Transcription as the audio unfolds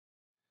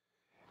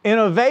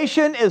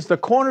Innovation is the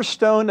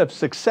cornerstone of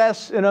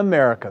success in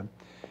America.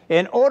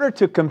 In order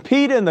to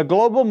compete in the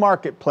global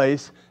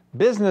marketplace,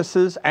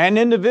 businesses and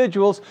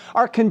individuals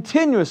are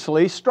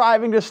continuously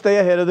striving to stay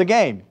ahead of the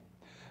game.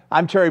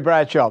 I'm Terry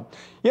Bradshaw.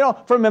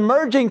 From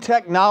emerging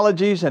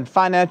technologies and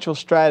financial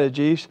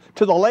strategies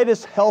to the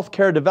latest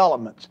healthcare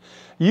developments,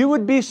 you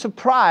would be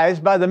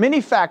surprised by the many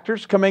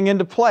factors coming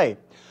into play.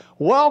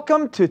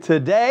 Welcome to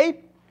Today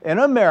in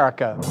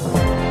America.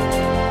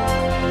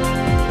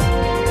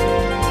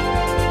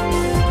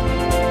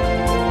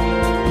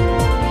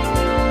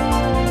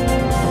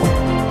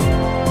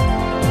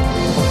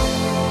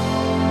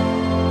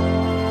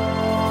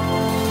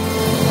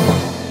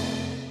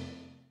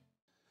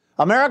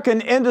 American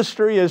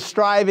industry is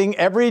striving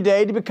every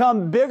day to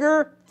become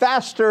bigger,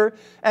 faster,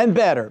 and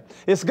better.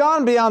 It's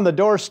gone beyond the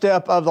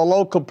doorstep of the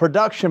local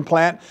production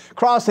plant,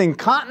 crossing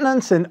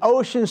continents and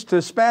oceans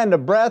to span the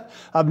breadth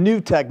of new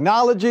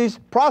technologies,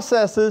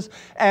 processes,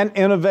 and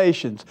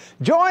innovations.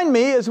 Join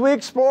me as we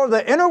explore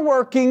the inner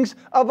workings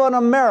of an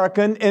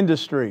American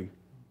industry.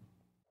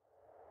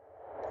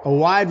 A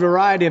wide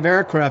variety of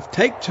aircraft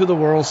take to the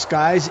world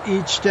skies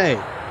each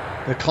day.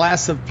 The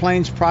class of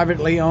planes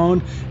privately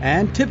owned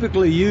and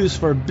typically used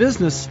for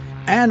business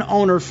and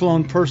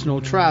owner-flown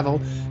personal travel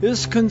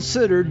is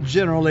considered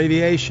general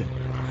aviation.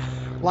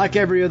 Like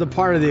every other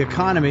part of the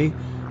economy,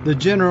 the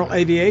general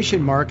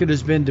aviation market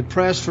has been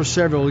depressed for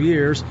several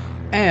years,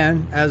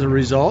 and as a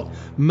result,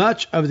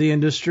 much of the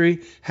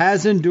industry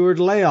has endured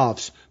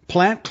layoffs,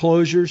 plant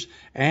closures,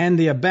 and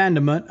the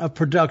abandonment of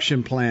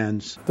production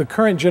plans. The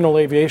current general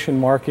aviation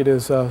market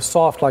is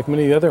soft like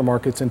many other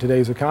markets in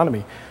today's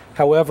economy.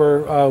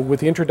 However,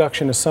 with the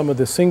introduction of some of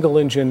the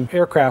single-engine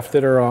aircraft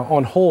that are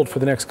on hold for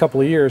the next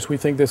couple of years, we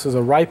think this is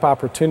a ripe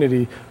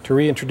opportunity to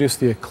reintroduce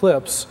the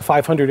Eclipse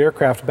 500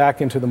 aircraft back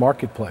into the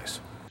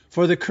marketplace.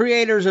 For the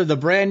creators of the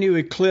brand new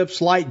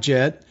Eclipse light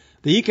jet,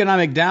 the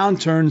economic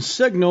downturn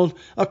signaled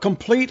a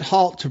complete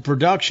halt to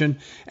production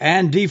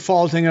and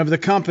defaulting of the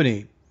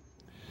company.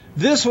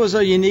 This was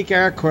a unique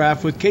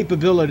aircraft with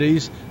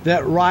capabilities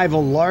that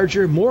rival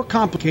larger, more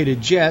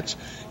complicated jets,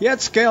 yet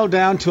scaled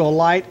down to a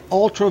light,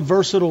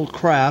 ultra-versatile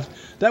craft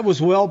that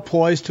was well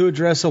poised to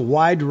address a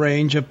wide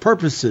range of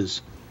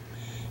purposes.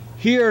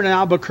 Here in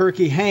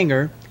Albuquerque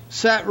hangar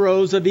sat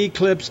rows of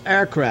Eclipse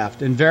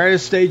aircraft in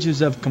various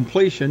stages of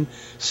completion,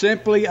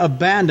 simply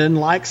abandoned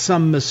like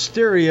some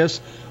mysterious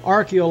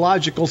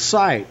archaeological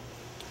site.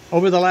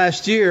 Over the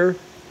last year,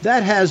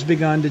 that has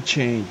begun to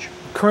change.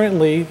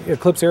 Currently,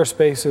 Eclipse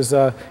Aerospace is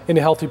in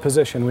a healthy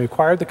position. We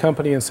acquired the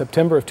company in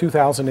September of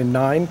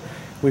 2009.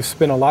 We've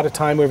spent a lot of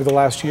time over the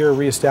last year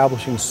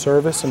reestablishing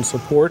service and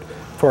support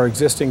for our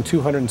existing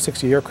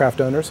 260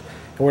 aircraft owners,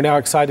 and we're now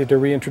excited to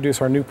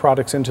reintroduce our new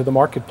products into the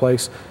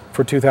marketplace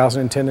for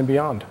 2010 and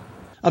beyond.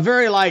 A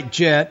very light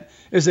jet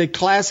is a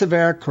class of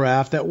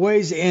aircraft that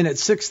weighs in at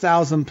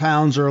 6,000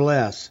 pounds or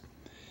less.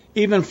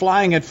 Even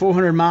flying at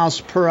 400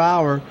 miles per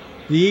hour,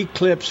 the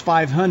Eclipse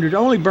 500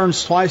 only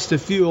burns twice the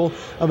fuel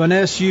of an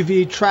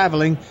SUV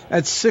traveling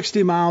at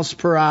 60 miles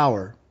per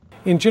hour.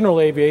 In general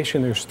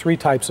aviation, there's three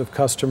types of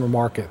customer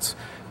markets.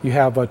 You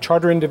have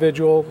charter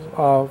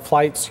individual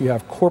flights, you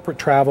have corporate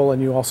travel,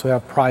 and you also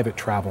have private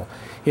travel.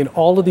 In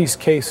all of these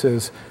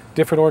cases,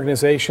 different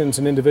organizations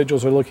and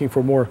individuals are looking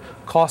for more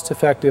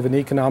cost-effective and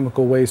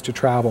economical ways to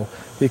travel.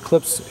 The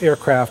Eclipse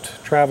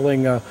aircraft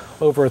traveling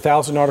over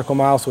 1,000 nautical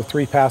miles with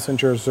 3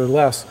 passengers or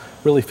less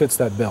really fits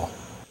that bill.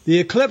 The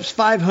Eclipse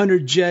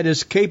 500 jet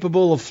is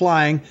capable of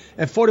flying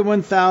at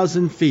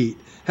 41,000 feet,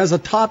 has a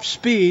top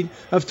speed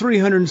of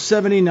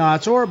 370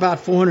 knots or about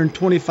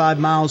 425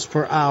 miles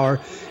per hour,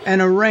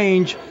 and a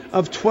range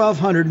of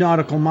 1,200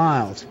 nautical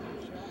miles.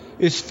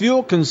 Its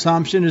fuel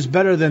consumption is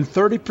better than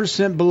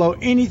 30% below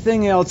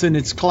anything else in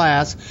its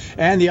class,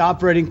 and the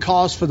operating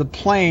costs for the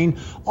plane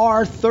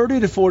are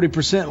 30 to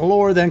 40%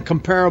 lower than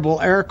comparable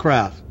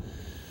aircraft.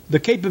 The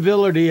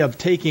capability of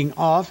taking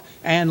off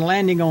and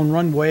landing on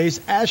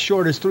runways as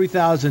short as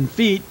 3,000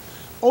 feet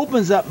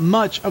opens up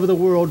much of the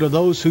world to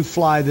those who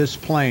fly this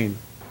plane.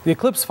 The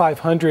Eclipse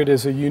 500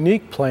 is a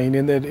unique plane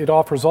in that it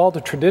offers all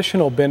the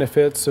traditional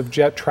benefits of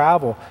jet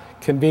travel: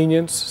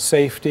 convenience,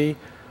 safety,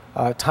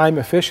 time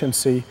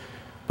efficiency,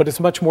 but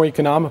it's much more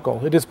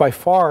economical. It is by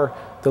far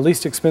the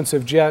least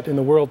expensive jet in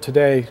the world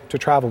today to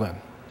travel in.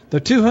 The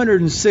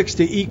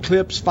 260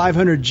 Eclipse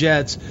 500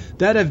 jets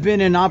that have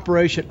been in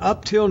operation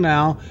up till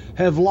now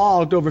have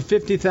logged over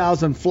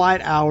 50,000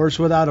 flight hours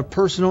without a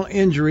personal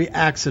injury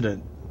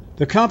accident.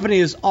 The company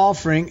is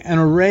offering an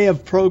array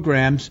of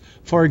programs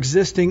for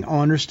existing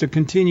owners to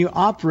continue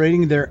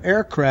operating their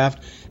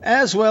aircraft,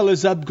 as well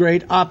as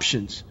upgrade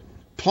options.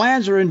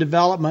 Plans are in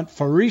development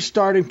for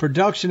restarting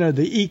production of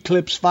the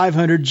Eclipse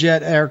 500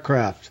 jet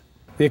aircraft.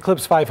 The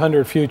Eclipse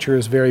 500 future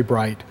is very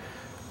bright.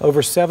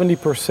 Over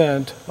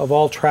 70% of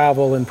all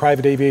travel in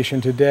private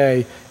aviation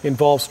today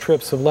involves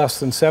trips of less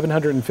than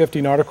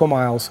 750 nautical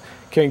miles,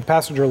 carrying a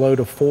passenger load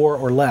of 4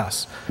 or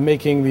less,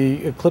 making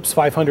the Eclipse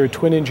 500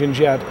 twin-engine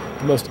jet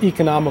the most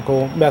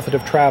economical method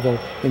of travel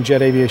in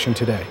jet aviation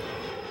today.